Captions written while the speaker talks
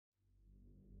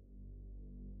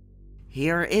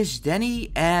Here is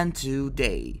Danny, and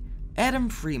today Adam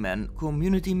Freeman,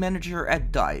 community manager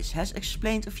at DICE, has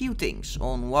explained a few things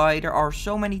on why there are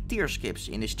so many tier skips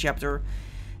in this chapter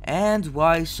and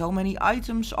why so many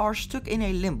items are stuck in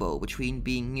a limbo between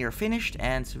being near finished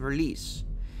and release,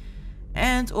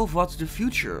 and of what the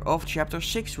future of chapter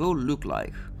 6 will look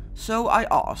like. So I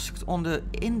asked on the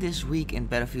In This Week in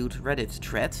Battlefield Reddit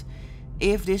thread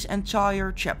if this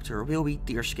entire chapter will be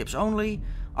tier skips only,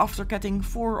 after getting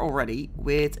 4 already,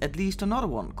 with at least another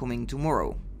one coming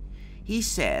tomorrow. He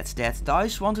said that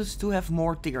DICE wanted to have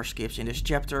more tier skips in this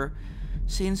chapter,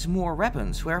 since more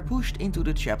weapons were pushed into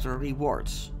the chapter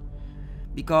rewards,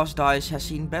 because DICE has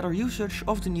seen better usage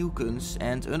of the new guns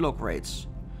and unlock rates.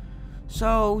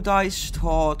 So DICE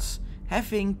thought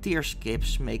having tier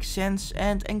skips makes sense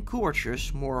and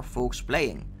encourages more folks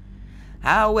playing.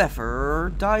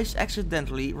 However, DICE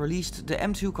accidentally released the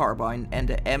M2 carbine and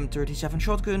the M37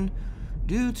 shotgun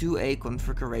due to a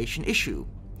configuration issue.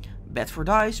 Bad for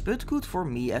DICE, but good for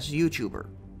me as a YouTuber.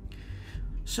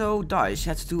 So DICE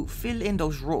had to fill in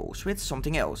those roles with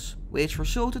something else, which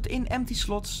resulted in empty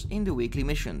slots in the weekly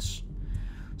missions.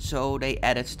 So they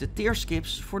added the tier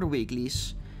skips for the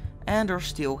weeklies, and are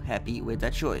still happy with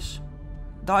that choice.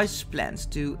 DICE plans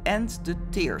to end the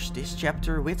tiers this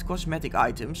chapter with cosmetic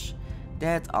items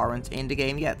that aren't in the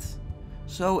game yet,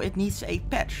 so it needs a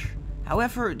patch.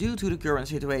 However, due to the current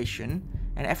situation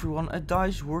and everyone at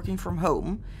DICE working from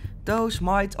home, those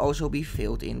might also be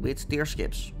filled in with tier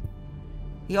skips.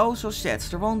 He also said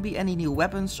there won't be any new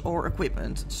weapons or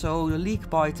equipment, so the leak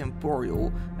by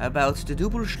Temporal about the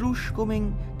double sluice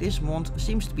coming this month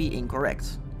seems to be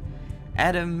incorrect.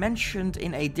 Adam mentioned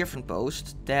in a different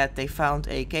post that they found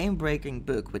a game-breaking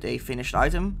bug with a finished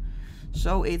item,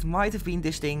 so it might have been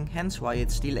this thing, hence why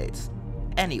it's delayed.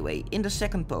 Anyway, in the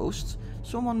second post,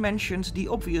 someone mentioned the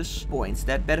obvious point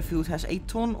that Battlefield has a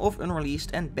ton of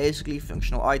unreleased and basically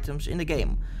functional items in the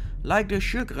game, like the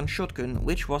shotgun shotgun,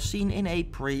 which was seen in a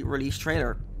pre-release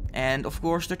trailer, and of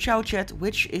course the Chow Chat,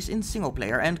 which is in single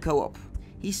player and co-op.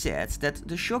 He said that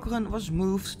the shotgun was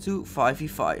moved to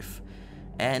 5v5,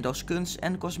 and those guns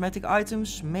and cosmetic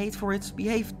items made for it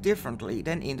behave differently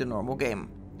than in the normal game.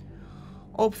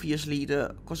 Obviously,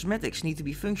 the cosmetics need to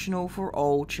be functional for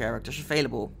all characters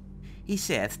available. He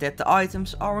said that the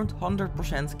items aren't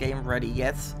 100% game ready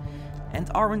yet, and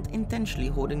aren't intentionally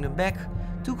holding them back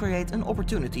to create an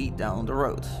opportunity down the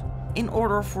road. In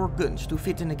order for guns to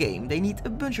fit in the game, they need a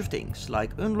bunch of things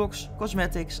like unlocks,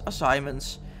 cosmetics,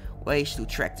 assignments, ways to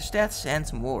track the stats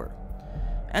and more.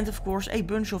 And of course a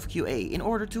bunch of QA in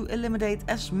order to eliminate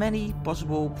as many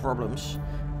possible problems,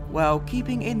 while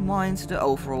keeping in mind the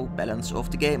overall balance of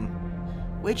the game,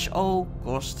 which all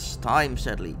costs time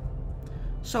sadly.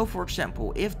 So for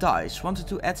example, if DICE wanted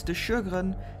to add the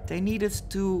shotgun, they needed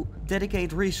to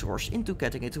dedicate resource into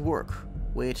getting it to work,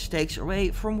 which takes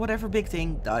away from whatever big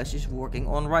thing DICE is working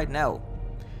on right now.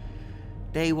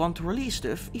 They want to release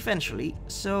stuff eventually,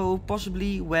 so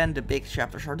possibly when the big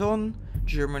chapters are done,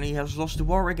 Germany has lost the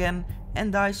war again,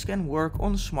 and DICE can work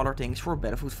on smaller things for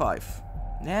Battlefield 5.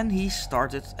 Then he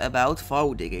started about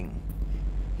file digging.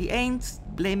 He ain't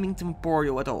blaming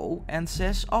Temporal at all and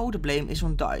says all the blame is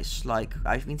on DICE, like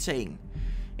I've been saying.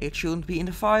 It shouldn't be in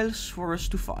the files for us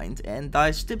to find, and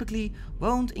DICE typically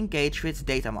won't engage with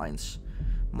data mines,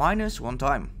 minus one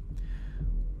time,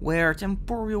 where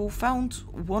Temporal found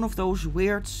one of those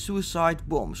weird suicide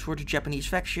bombs for the Japanese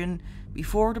faction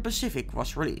before the Pacific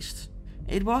was released.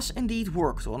 It was indeed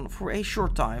worked on for a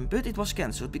short time, but it was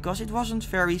cancelled because it wasn't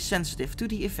very sensitive to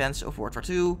the events of World War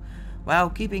II, while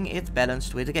keeping it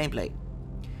balanced with the gameplay.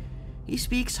 He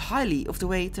speaks highly of the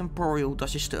way Temporal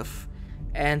does his stuff,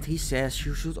 and he says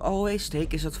you should always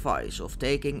take his advice of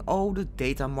taking all the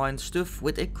data mined stuff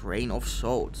with a grain of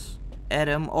salt.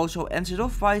 Adam also ends it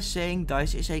off by saying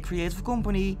DICE is a creative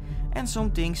company and some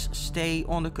things stay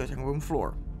on the cutting room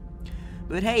floor.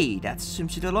 But hey, that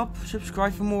sums it all up.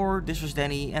 Subscribe for more. This was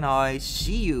Danny, and I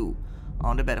see you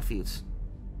on the battlefield.